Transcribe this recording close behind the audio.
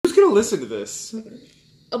gonna listen to this?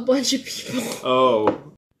 A bunch of people.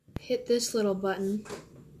 Oh. Hit this little button,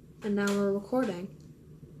 and now we're recording.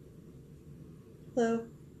 Hello.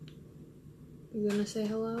 You gonna say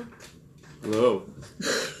hello? Hello.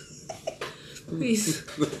 Please.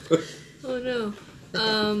 Oh no.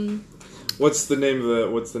 What's the name of the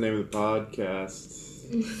podcast?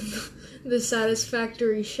 The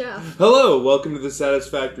Satisfactory Chef. Hello, welcome to the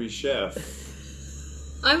Satisfactory Chef.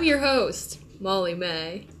 I'm your host, Molly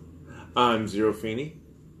May. I'm Zero Feeney.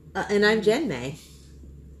 And I'm Jen May.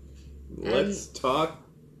 Let's talk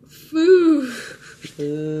food.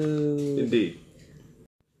 Indeed.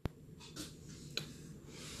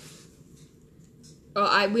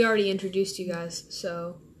 Oh, we already introduced you guys,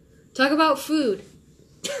 so talk about food.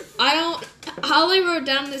 All I wrote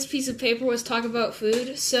down on this piece of paper was talk about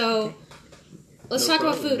food, so let's talk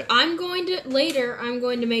about food. I'm going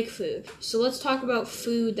to make food. So let's talk about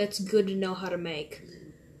food that's good to know how to make.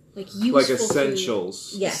 Like useful like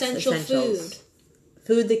essentials. Food. Yes, essential food.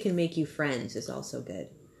 Food that can make you friends is also good.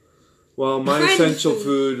 Well, my essential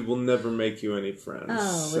food will never make you any friends.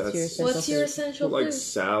 Oh, what's your essential food? Like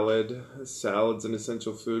salad. Salad's an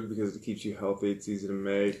essential food because it keeps you healthy, it's easy to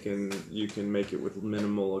make, and you can make it with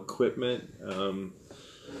minimal equipment. There's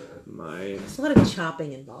a lot of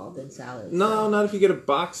chopping involved in salads. No, not if you get a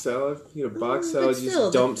box salad. If you get a box salad, you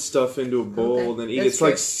just dump stuff into a bowl and then eat it. It's true.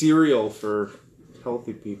 Like cereal for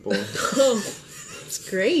healthy people. Oh, it's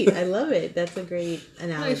great. I love it. That's a great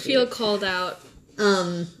analogy. I feel called out.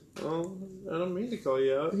 Well, I don't mean to call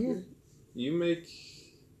you out. Yeah. You make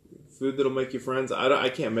food that'll make you friends. I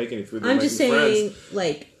can't make any food that'll make you friends. I'm just saying,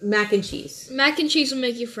 like, mac and cheese. Mac and cheese will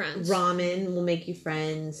make you friends. Ramen will make you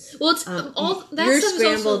friends. Well, it's all that your stuff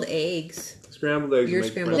scrambled is also... eggs. Scrambled eggs. Your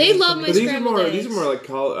make scrambled friends. They love my scrambled eggs. These are more like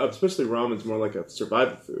especially ramen's more like a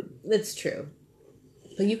survival food. That's true.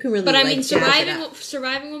 But you can really. But I mean,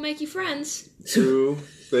 surviving will make you friends. True.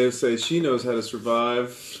 They say she knows how to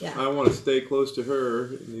survive. Yeah. I want to stay close to her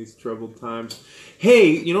in these troubled times.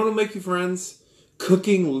 Hey, you know what'll make you friends?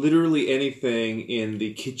 Cooking literally anything in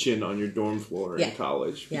the kitchen on your dorm floor in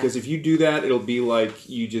college. Because if you do that, it'll be like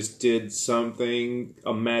you just did something,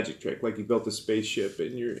 a magic trick, like you built a spaceship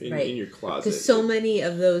in your closet. Because so many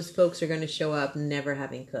of those folks are going to show up never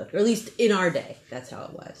having cooked, or at least in our day, that's how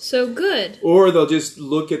it was. So good. Or they'll just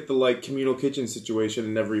look at the communal kitchen situation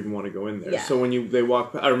and never even want to go in there. Yeah. So when they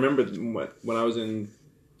walk, I remember when I was in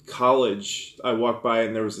college, I walked by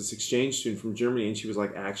and there was this exchange student from Germany, and she was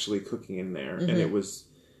actually cooking in there, and it was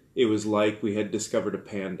like we had discovered a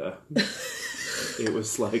panda. It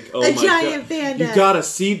was like, oh my god, a giant panda! You gotta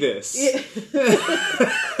see this. Yeah.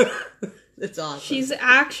 That's awesome. She's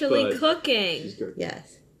actually cooking. She's cooking.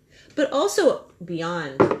 Yes, but also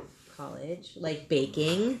beyond college, like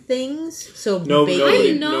baking things. So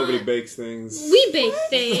nobody bakes things. We bake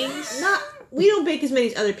things. We don't bake as many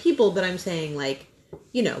as other people, but I'm saying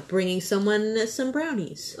bringing someone some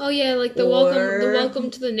brownies. Oh yeah, like the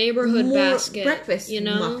welcome to the neighborhood basket. Breakfast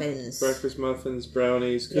muffins. Breakfast muffins,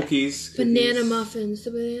 brownies, cookies. Banana muffins.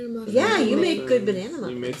 The banana muffins. Yeah, you make good banana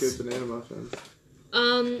muffins. You make good banana muffins.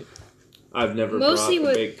 I've never brought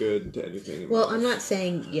baked good to anything. Well, I'm not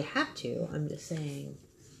saying you have to. I'm just saying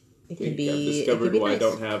it can be. I've discovered why nice. I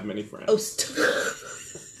don't have many friends. Oh,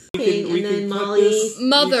 we can Molly,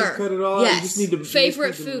 mother. Cut it all. Yes. You just need to,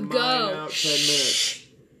 favorite food. Go. 10 minutes.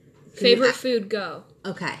 Favorite food. Go.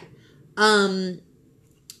 Okay.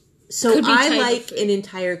 So I like an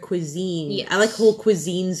entire cuisine. Yes. I like whole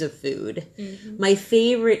cuisines of food. Mm-hmm. My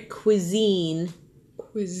favorite cuisine.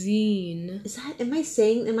 Is that? Am I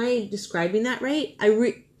describing that right?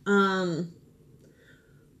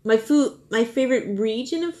 My favorite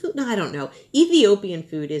region of food? No, I don't know. Ethiopian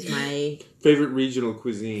food is my... favorite regional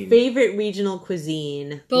cuisine.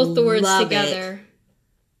 Both the words together.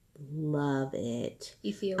 Love it.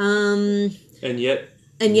 Ethiopian. And yet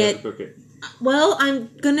cook it. Well, I'm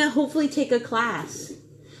gonna hopefully take a class.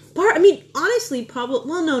 Honestly, probably...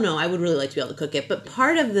 Well, no, I would really like to be able to cook it, but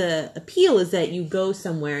part of the appeal is that you go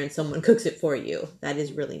somewhere and someone cooks it for you. That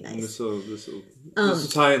is really nice. This will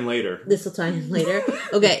tie in later.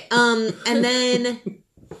 Okay, and then...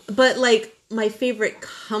 But, my favorite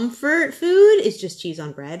comfort food is just cheese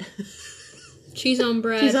on bread. Cheese on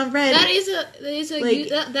bread.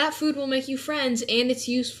 That food will make you friends, and it's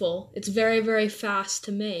useful. It's very, very fast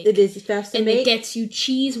to make. It is fast to make. And it gets you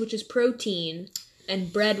cheese, which is protein,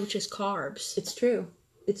 and bread, which is carbs. It's true.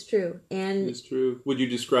 And it's true. Would you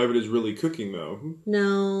describe it as really cooking, though?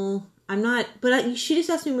 No, I'm not. But she just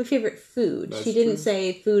asked me my favorite food. She didn't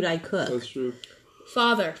say food I cook. That's true.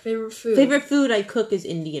 Father, favorite food. Favorite food I cook is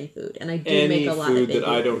Indian food, and I do make a lot of Indian food. That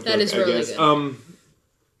I don't cook, that is really good.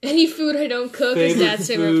 Any food I don't cook is Dad's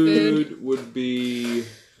favorite food. Would be,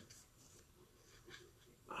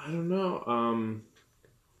 I don't know,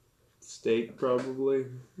 steak probably.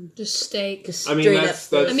 Just steak. I mean,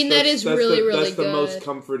 that is really that's good. the most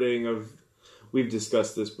comforting of. We've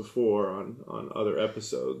discussed this before on other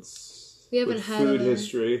episodes. We haven't had food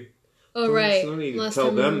history. Oh right. So no need to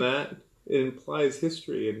tell them that. It implies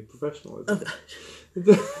history and professionalism. Oh,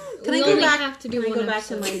 Can I go back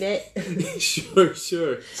to my bit? Sure.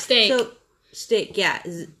 Steak. So, steak, yeah.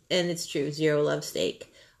 And it's true. Zero loves steak.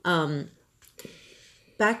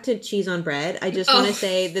 Back to cheese on bread. I just want to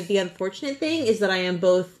say that the unfortunate thing is that I am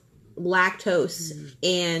both lactose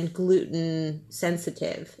and gluten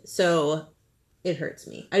sensitive. So, it hurts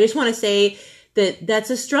me. I just want to say that that's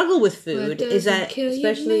a struggle with food, is that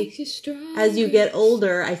especially as you get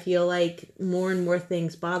older, I feel like more and more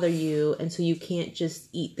things bother you, and so you can't just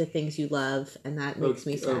eat the things you love, and that makes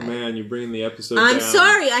me sad. Oh man, you're bringing the episode I'm down.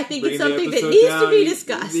 Sorry, I think it's something that needs to be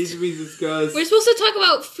discussed. It needs to be discussed. We're supposed to talk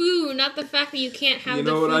about food, not the fact that you can't have the food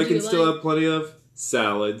you like. You know what I can still have plenty of?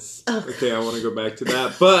 Salads. Okay, I want to go back to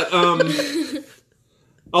that. But,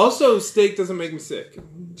 also, steak doesn't make me sick.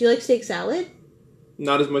 Do you like steak salad?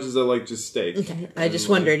 Not as much as I like just steak. Okay. I just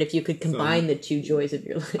wondered if you could combine the two joys of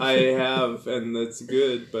your life. I have, and that's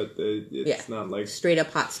good, but it's not like... Straight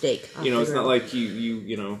up hot steak. It's not like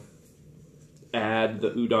you add the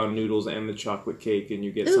udon noodles and the chocolate cake and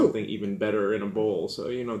you get something even better in a bowl. So,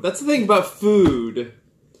 that's the thing about food,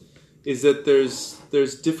 is that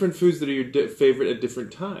there's different foods that are your favorite at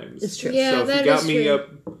different times. It's true. Yeah, so if you got me up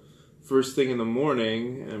first thing in the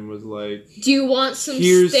morning and was like, do you want some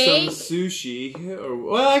here's steak? Some sushi,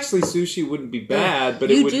 actually sushi wouldn't be bad,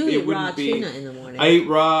 but it wouldn't raw be tuna in the morning. I eat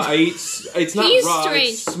raw. It's not raw, strange.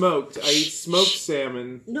 It's smoked. I eat smoked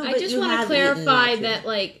salmon. No, I just want to clarify that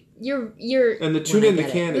you're and the tuna in the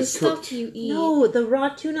can is cooked. Stuff you eat. No, the raw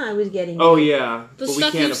tuna I was getting. Oh yeah, the but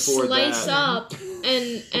stuff we can't you afford slice that. up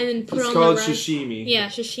and put it's on called the rice. Sashimi. Yeah,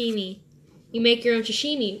 sashimi. You make your own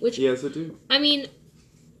sashimi, which yes, I do. I mean,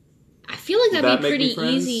 I feel like that'd be pretty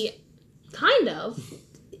easy. Kind of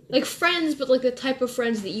like friends, but like the type of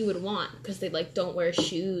friends that you would want because they don't wear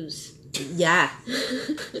shoes. Yeah.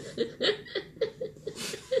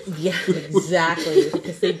 Yeah, exactly.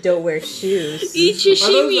 Because they don't wear shoes. Eat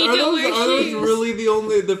sashimi, don't wear are shoes. those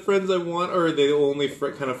really the friends I want, or are they the only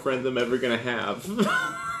kind of friend I'm ever gonna have?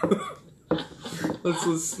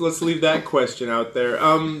 Let's leave that question out there.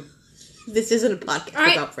 This isn't a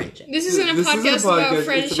podcast about friendship. This isn't a podcast about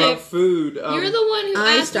friendship. It's about food. You're the one who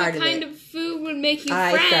asked what kind of food would make you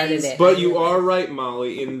friends. I started it. But you are right,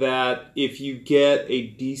 Molly, in that if you get a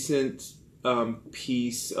decent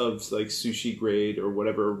piece of sushi grade or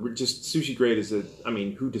whatever, just sushi grade is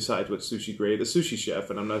who decides what sushi grade? A sushi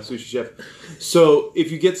chef, and I'm not a sushi chef. So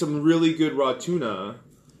if you get some really good raw tuna,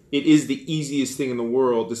 it is the easiest thing in the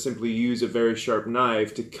world to simply use a very sharp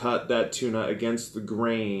knife to cut that tuna against the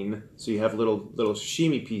grain, so you have little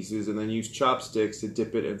sashimi pieces, and then use chopsticks to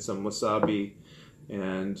dip it in some wasabi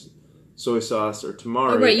and soy sauce or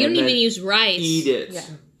tamari. Oh, right, you don't even use rice. Eat it. Yeah.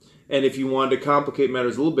 And if you wanted to complicate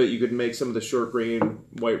matters a little bit, you could make some of the short grain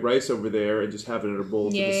white rice over there and just have it in a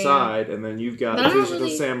bowl to the side, and then you've got a digital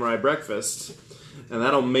samurai breakfast, and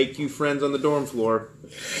that'll make you friends on the dorm floor.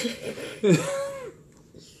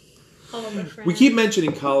 We keep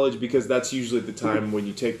mentioning college because that's usually the time when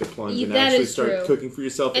you take the plunge and actually start cooking for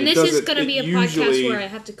yourself. And this is going to be a podcast where I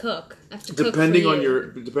have to cook. I have to cook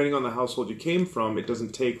depending on the household you came from, it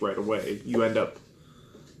doesn't take right away. You end up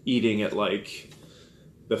eating at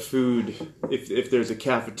the food. If there's a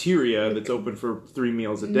cafeteria that's open for 3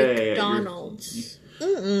 meals a day, McDonald's.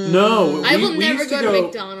 No, I will never go to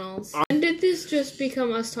McDonald's. When did this just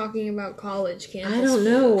become us talking about college campus? I don't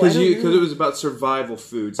know. Because it was about survival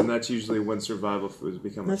foods, and that's usually when survival foods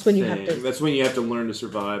become a thing. That's when you have to learn to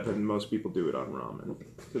survive, and most people do it on ramen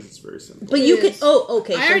because it's very simple. But you can. Oh,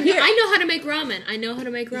 okay. I know how to make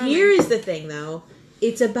ramen. Here is the thing, though.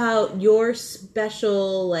 It's about your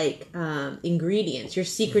special, ingredients, your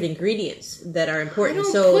secret ingredients that are important. I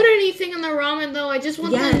don't put anything in the ramen, though. I just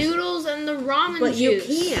want the noodles and the ramen juice. But you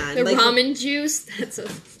can. The ramen juice.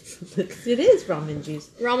 It is ramen juice.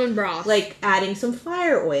 Ramen broth. Like adding some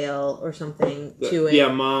fire oil or something to it.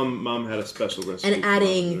 Yeah, Mom had a special recipe. And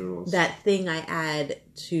adding that thing I add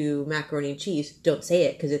to macaroni and cheese. Don't say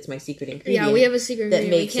it, because it's my secret ingredient. Yeah, we have a secret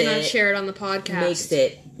ingredient. We cannot share it on the podcast. Makes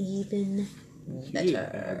it even better. You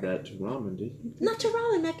didn't add that to ramen, did you? Not to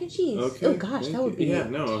ramen, mac and cheese. Okay, oh gosh, that would be I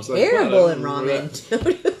was terrible in ramen.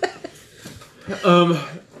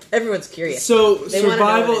 Everyone's curious. So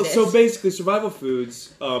survival. So basically, survival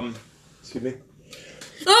foods. Excuse me.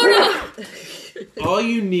 Oh no! All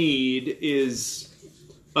you need is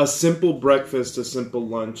a simple breakfast, a simple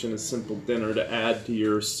lunch, and a simple dinner to add to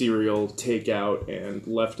your cereal, takeout, and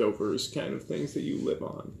leftovers kind of things that you live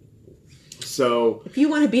on. So, if you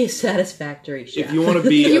want to be a satisfactory chef, if you want to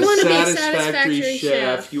be a satisfactory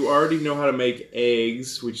chef, you already know how to make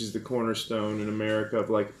eggs, which is the cornerstone in America of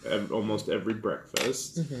like almost every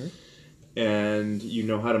breakfast. Mm-hmm. And you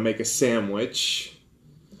know how to make a sandwich.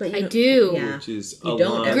 But I do. Which is you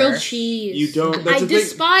don't grilled cheese. You don't. I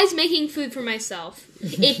despise making food for myself.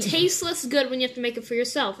 It tastes less good when you have to make it for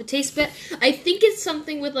yourself. It tastes better. I think it's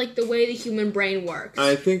something with like the way the human brain works.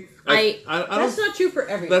 I think that's not true for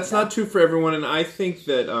everyone. That's not true for everyone, and I think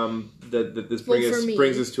that that this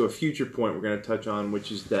brings us to a future point we're going to touch on,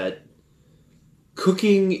 which is that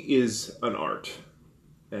cooking is an art.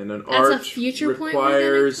 And an art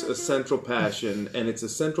requires a central passion, and it's a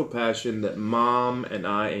central passion that Mom and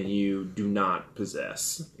I and you do not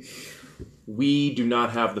possess. We do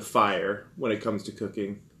not have the fire when it comes to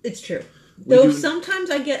cooking. It's true. Though sometimes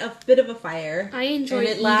I get a bit of a fire. I enjoy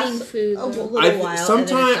eating food. A little while.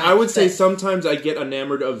 Sometimes I would say sometimes I get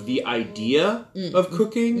enamored of the idea of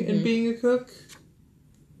cooking and being a cook.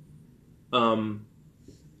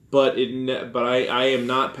 But I am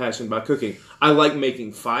not passionate about cooking. I like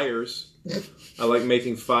making fires. I like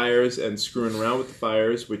making fires and screwing around with the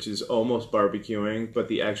fires, which is almost barbecuing. But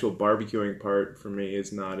the actual barbecuing part for me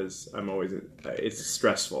is not as... It's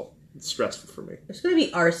stressful. It's stressful for me. There's going to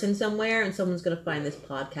be arson somewhere, and someone's going to find this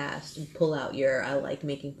podcast and pull out your "I like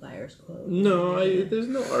making fires" quote. No, there's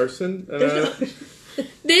no arson.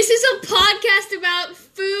 This is a podcast about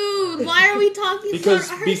food. Why are we talking about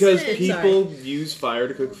arson? Because people use fire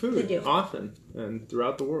to cook food often and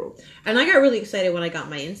throughout the world. And I got really excited when I got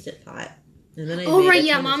my Instant Pot. And then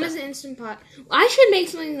Mom has an Instant Pot. I should make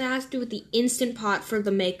something that has to do with the Instant Pot for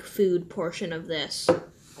the make food portion of this.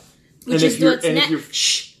 Which is what's next.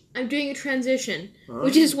 Shh! I'm doing a transition.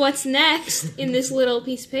 Which is what's next in this little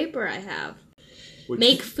piece of paper I have.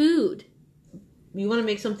 Make food. You want to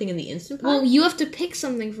make something in the Instant Pot? Well, you have to pick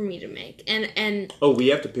something for me to make. And oh, we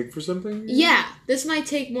have to pick for something? Yeah. This might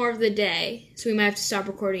take more of the day, so we might have to stop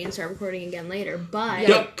recording and start recording again later, but...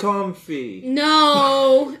 Duck confit!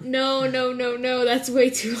 No, that's way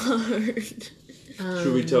too hard.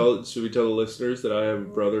 Should we tell the listeners that I have a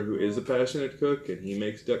brother who is a passionate cook, and he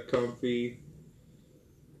makes duck confit?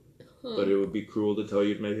 But it would be cruel to tell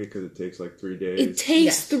you to make it because it takes like 3 days. It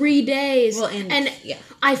takes 3 days. Well, and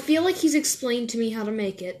I feel like he's explained to me how to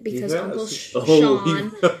make it because Uncle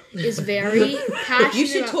Sean is very passionate. You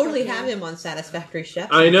should totally have him on Satisfactory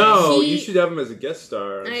Chef. I know. You should have him as a guest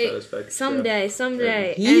star on Satisfactory Chef.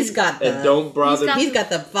 Someday. He's got the... And don't bother... He's got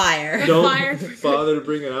the fire. Don't bother to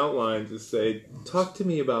bring an outline to say, talk to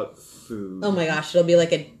me about food. Oh my gosh, it'll be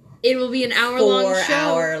like it will be an hour-long show.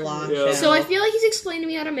 4-hour-long show. So I feel like he's explained to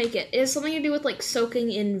me how to make it. It has something to do with, like,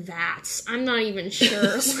 soaking in vats. I'm not even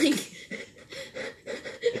sure.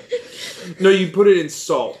 No, you put it in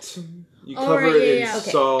salt. You cover it in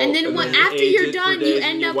salt. And then after you're done, you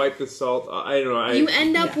end up... You wipe the salt. I don't know. You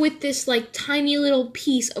end up with this, like, tiny little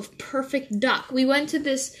piece of perfect duck. We went to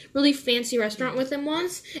this really fancy restaurant with him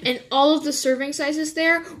once, and all of the serving sizes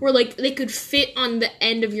there were, like, they could fit on the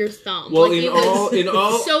end of your thumb. Well, like, in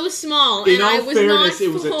all... so small, in and all I was fairness, not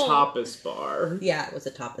it was a full. tapas bar. Yeah, it was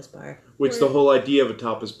a tapas bar. Which the whole idea of a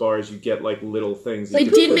tapas bar is you get, like, little things. They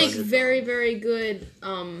did make very, very good,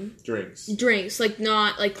 drinks. Drinks, like,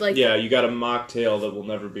 not, like... Yeah, you got a mocktail that will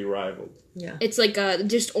never be rivaled. Yeah. It's like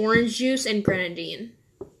just orange juice and grenadine.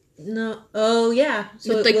 No. Oh, yeah.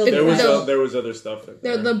 So with, like, there was other stuff in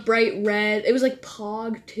there. The bright red. It was like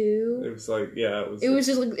Pog too. It was like It was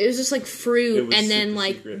just like fruit, and then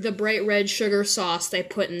like secret. the bright red sugar sauce they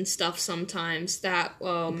put in stuff sometimes. That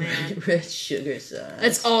man, red sugar sauce.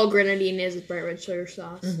 That's all grenadine is bright red sugar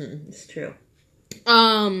sauce. Mm-hmm. It's true.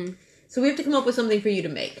 So we have to come up with something for you to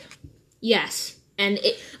make. Yes. And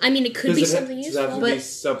it could be something useful. Does it have to be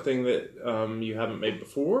something that you haven't made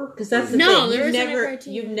before? Because that's the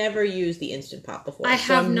thing. You've never used the Instant Pot before. I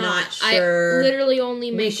have I'm not. Sure I literally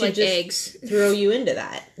only make like eggs. Throw you into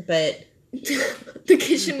that, but the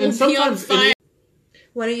kitchen will be on fire.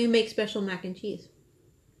 Why don't you make special mac and cheese?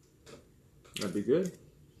 That'd be good.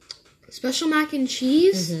 Special mac and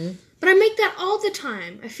cheese? Mm-hmm. But I make that all the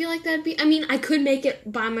time. I feel like that'd be... I mean, I could make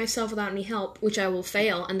it by myself without any help, which I will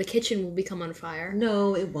fail, and the kitchen will become on fire.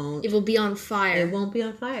 No, it won't. It will be on fire. It won't be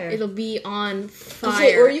on fire. It'll be on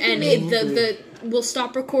fire. We'll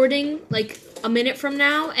stop recording, like, a minute from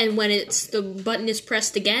now, and when the button is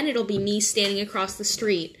pressed again, it'll be me standing across the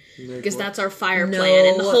street. Because that's our fire plan,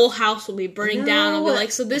 and the whole house will be burning down. I'll be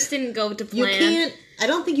like, so this didn't go to plan. You can't... I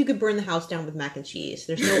don't think you could burn the house down with mac and cheese.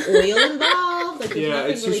 There's no oil involved. Like, there's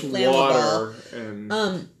it's nothing just really flammable.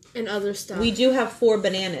 water and other stuff. We do have 4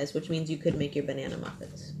 bananas, which means you could make your banana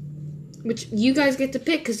muffins. Which you guys get to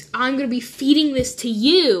pick, because I'm going to be feeding this to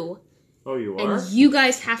you. Oh, you are? And you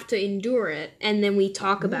guys have to endure it, and then we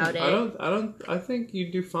talk about it. I think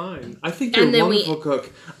you do fine. I think you're a wonderful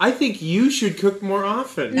cook. I think you should cook more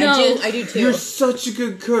often. No. I do too. You're such a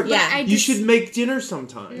good cook. Yeah. You should make dinner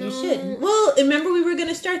sometime. You should. Well, remember we were going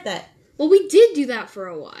to start that. Well, we did do that for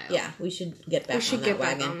a while. Yeah, we should get back on that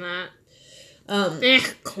wagon. Back on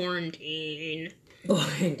that. Quarantine.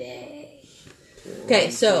 Day. Okay,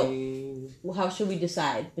 so how should we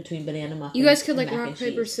decide between banana muffins? You guys could and rock,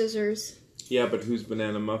 paper, scissors. Yeah, but who's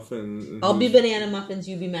banana muffin? I'll be banana muffins,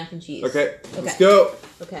 you be mac and cheese. Okay, let's go.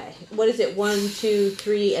 Okay, what is it? 1, 2,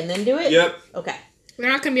 3, and then do it? Yep. Okay. We're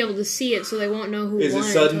not going to be able to see it, so they won't know who won. Is it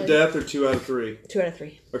sudden death or 2 out of 3? 2 out of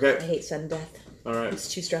 3. Okay. I hate sudden death. All right.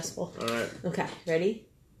 It's too stressful. All right. Okay, ready?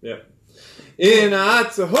 Yep. In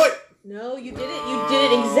Ahoy! No, you did it. You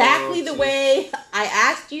did it exactly the way I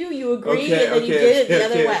asked you. You agreed, and then you did it the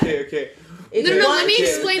other way. Okay. No, let me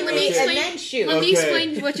explain. And then shoot. Let me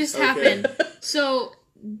explain what just happened. So,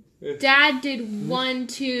 Dad did 1,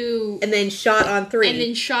 2... And then shot on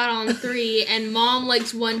 3. And Mom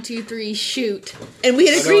likes 1, 2, 3, shoot. And we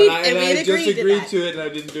had agreed, I just agreed to it, and I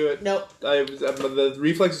didn't do it. Nope. The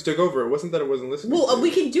reflexes took over. It wasn't that I wasn't listening. Well,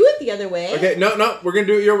 we can do it the other way. Okay, no, we're going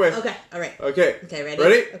to do it your way. Okay, all right. Okay. Okay, ready?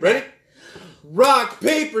 Ready? Okay. Ready? Rock,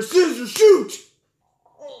 paper, scissors, shoot!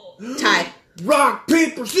 Tie. Rock,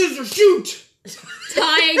 paper, scissors, shoot!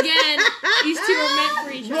 Tie again. These two are meant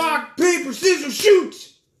for each other. Rock, paper, scissors, shoot!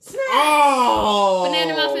 Oh!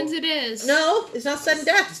 Banana muffins it is. No, it's not sudden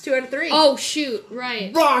death. It's 2 out of 3. Oh, shoot.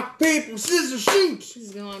 Right. Rock, paper, scissors, shoot! This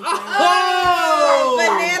is going Oh!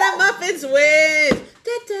 Banana muffins win!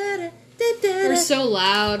 Da, da, da, da, da. We're so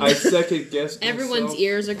loud. I second guessed Everyone's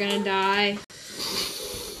ears are going to die.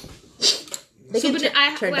 They can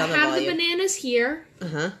turn down the volume. The bananas here.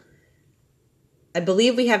 Uh-huh. I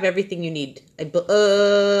believe we have everything you need. I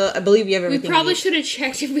believe you have everything. We probably should have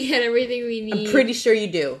checked if we had everything we need. I'm pretty sure you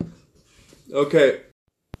do. Okay.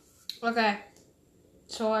 Okay.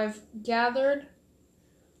 So I've gathered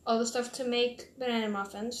all the stuff to make banana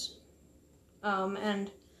muffins. And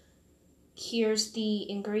here's the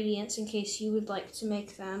ingredients in case you would like to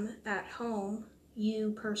make them at home.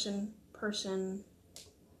 You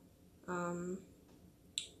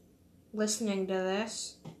listening to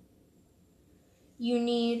this. You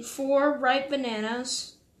need 4 ripe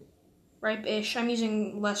bananas. Ripe-ish. I'm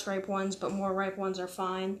using less ripe ones, but more ripe ones are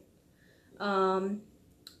fine. A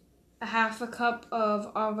half a cup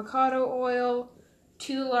of avocado oil,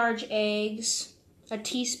 2 large eggs, a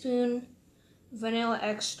teaspoon vanilla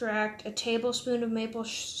extract, a tablespoon of maple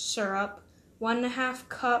syrup, 1.5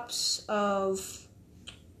 cups of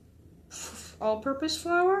all-purpose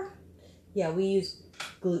flour. Yeah, we use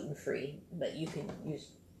gluten-free, but you can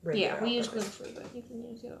use regular. Yeah, we use gluten-free, but you can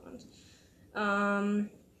use the other ones.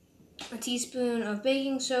 A teaspoon of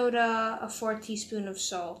baking soda, a 4th teaspoon of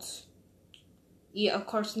salt. Yeah, of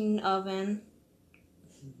course, in an oven.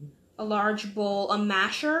 A large bowl, a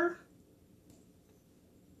masher.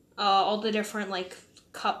 All the different,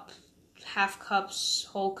 half cups,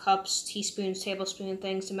 whole cups, teaspoons, tablespoon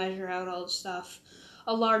things to measure out all the stuff.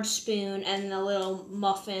 A large spoon, and a little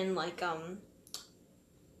muffin,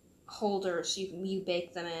 holders you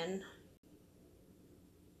bake them in.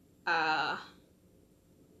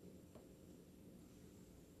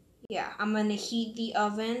 Yeah, I'm gonna heat the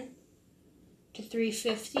oven to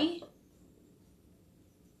 350.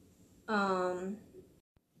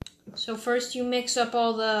 So first you mix up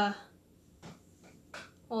all the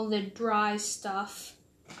dry stuff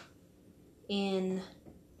in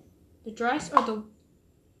the dry or the.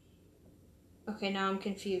 Okay, now I'm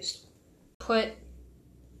confused. Put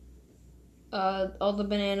all the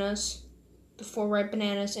bananas, the 4 ripe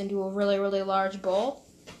bananas, into a really, really large bowl.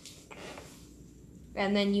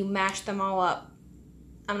 And then you mash them all up.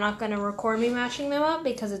 I'm not going to record me mashing them up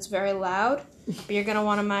because it's very loud. But you're going to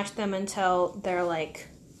want to mash them until they're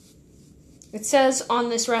it says on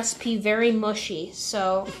this recipe, very mushy.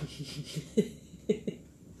 So,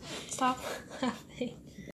 stop laughing.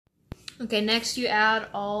 Okay, next you add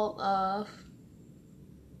all of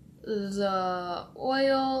the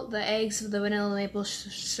oil, the eggs, the vanilla maple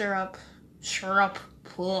syrup.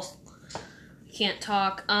 Ugh. Can't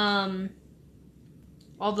talk. All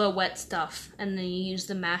the wet stuff, and then you use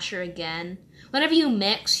the masher again. Whenever you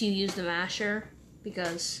mix, you use the masher,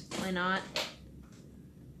 because why not?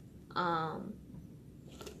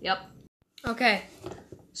 Yep. Okay,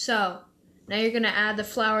 so now you're gonna add the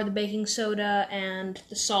flour, the baking soda, and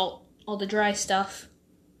the salt, all the dry stuff.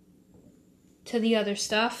 to the other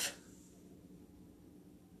stuff.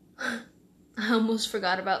 I almost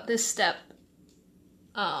forgot about this step.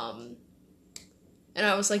 And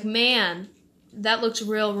I was like, man, that looks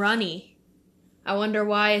real runny. I wonder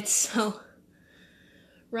why it's so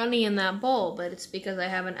runny in that bowl, but it's because I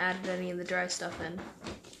haven't added any of the dry stuff in.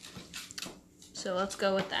 So let's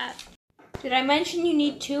go with that. Did I mention you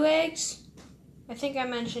need 2 eggs? I think I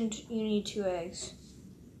mentioned you need 2 eggs.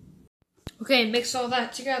 Okay, mix all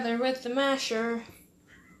that together with the masher.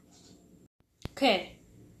 Okay.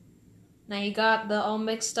 Now you got the all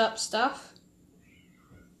mixed up stuff.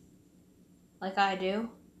 Like I do.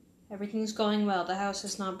 Everything's going well. The house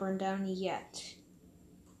has not burned down yet.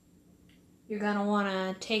 You're gonna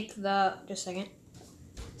wanna take the, just a second.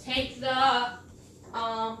 Take the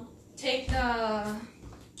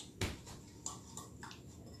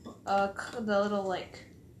little like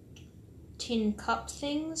tin cup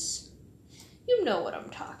things. You know what I'm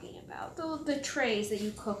talking about. The trays that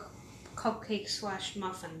you cook cupcakes /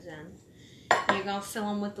 muffins in. And you're gonna fill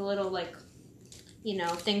them with the little like, you know,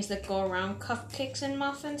 things that go around cupcakes and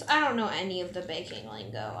muffins. I don't know any of the baking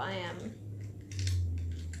lingo.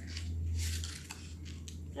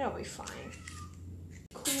 It'll be fine.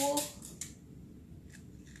 Cool.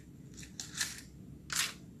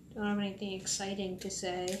 Don't have anything exciting to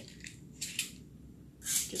say.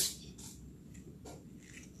 Just,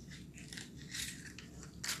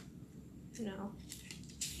 you know,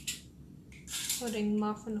 putting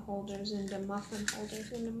muffin holders into muffin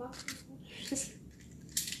holders into muffin holders.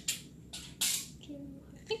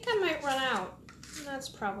 I think I might run out. That's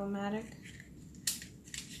problematic.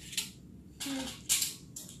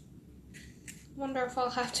 Wonder if I'll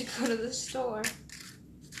have to go to the store.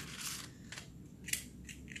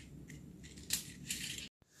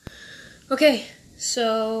 Okay,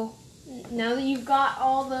 so now that you've got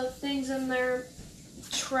all the things in their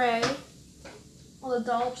tray, all the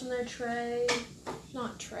dollops in their tray,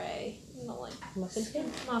 not tray, like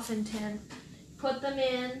muffin tin, put them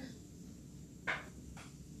in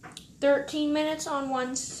 13 minutes on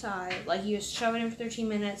one side. Like you just shove it in for 13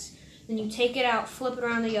 minutes, then you take it out, flip it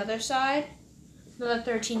around the other side, another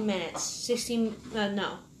 13 minutes,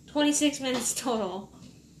 26 minutes total.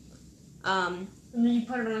 And then you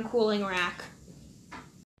put it on a cooling rack.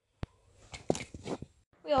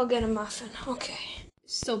 We all get a muffin. Okay.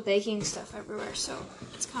 Still baking stuff everywhere, so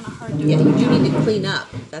it's kind of hard to... Yeah, you do need to clean up.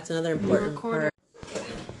 That's another important part.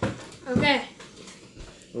 Okay.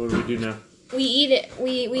 What do we do now? We eat it.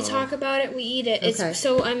 We talk about it, we eat it. Okay.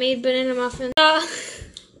 So I made banana muffins.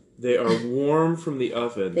 They are warm from the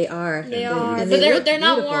oven. They are. They are. And But they they're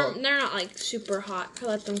not beautiful. warm. They're not like super hot.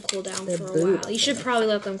 Let them cool down They're for a while. beautiful. You should probably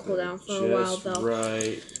let them cool down for a while, though.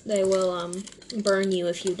 Right. They will burn you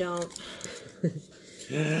if you don't.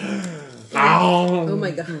 Oh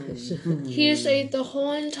my gosh. He just ate the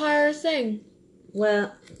whole entire thing.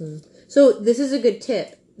 Well, so this is a good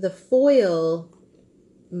tip. The foil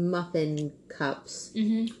muffin cups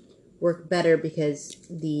work better because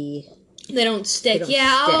they don't stick.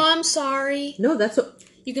 Oh, I'm sorry. No, that's what...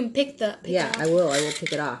 You can pick it off. I will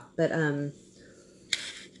pick it off. But,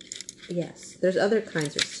 yes. There's other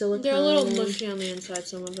kinds of silicone. They're a little mushy on the inside,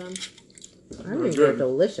 some of them. I think they're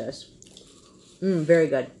delicious. Very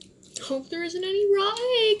good. Hope there isn't any raw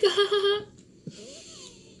egg.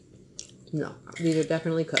 No, these are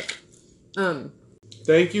definitely cooked.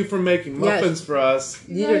 Thank you for making muffins for us.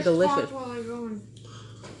 These are delicious.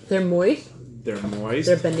 They're moist. They're moist.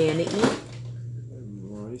 They're banana-y. They're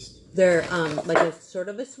moist. They're like a sort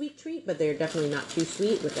of a sweet treat, but they're definitely not too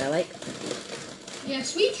sweet, which I like. Yeah,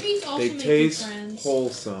 sweet treats also they make taste you friends.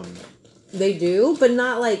 wholesome. They do, but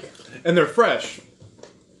not like... And they're fresh.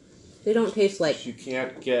 They don't taste like... Which you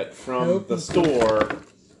can't get from the store.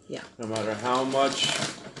 Yeah. No matter how much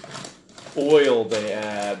oil they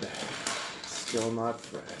add. Still not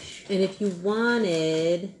fresh. And if you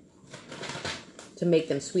wanted to make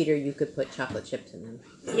them sweeter, you could put chocolate chips in them.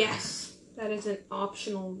 Yes. That is an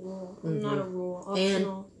optional rule. Not a rule.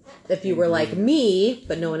 Optional. And if you were like me,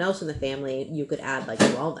 but no one else in the family, you could add like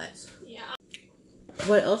walnuts. Yeah.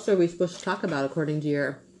 What else are we supposed to talk about according to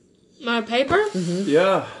your... My paper?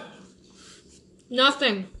 Yeah.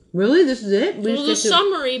 Nothing. Really? This is it? It was a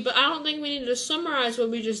summary, but I don't think we need to summarize what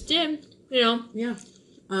we just did. You know? Yeah.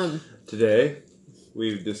 Today,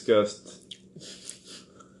 we've discussed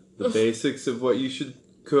the basics of what you should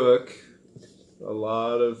cook. A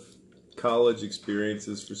lot of college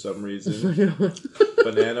experiences for some reason.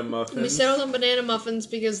 Banana muffins. We settled on banana muffins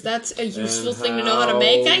because that's a useful thing to know how to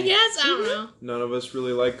make, I guess. I don't know. None of us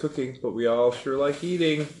really like cooking, but we all sure like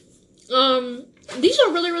eating. These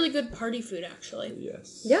are really, really good party food, actually.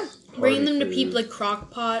 Yes. Yeah. Bringing them to people, like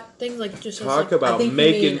crock pot, things like just... Talk like, about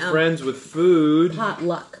making friends with food.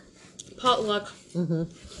 Potluck. Potluck.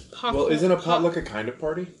 Mm-hmm. Well, isn't a potluck a kind of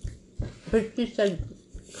party? But you said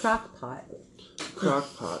crock pot.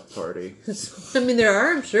 Crock pot party. I mean, there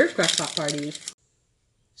are, I'm sure, crock pot parties.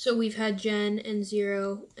 So we've had Jen and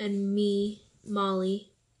Zero and me,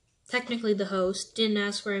 Molly, technically the host. Didn't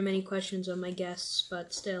ask very many questions on my guests,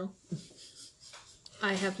 but still.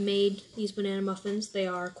 I have made these banana muffins. They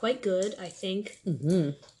are quite good, I think. Mm-hmm.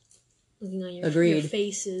 Looking on your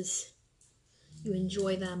faces, you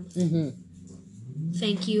enjoy them. Mm-hmm.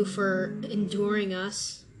 Thank you for enduring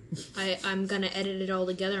us. I'm going to edit it all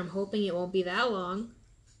together. I'm hoping it won't be that long.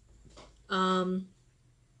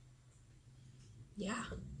 Yeah.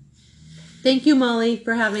 Thank you, Molly,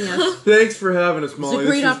 for having us. Thanks for having us, Molly. It's a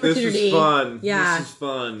great opportunity. This is fun. Yeah. This is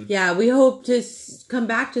fun. Yeah, we hope to come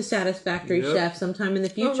back to Satisfactory Chef sometime in the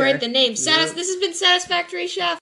future. We'll write the name. This has been Satisfactory Chef.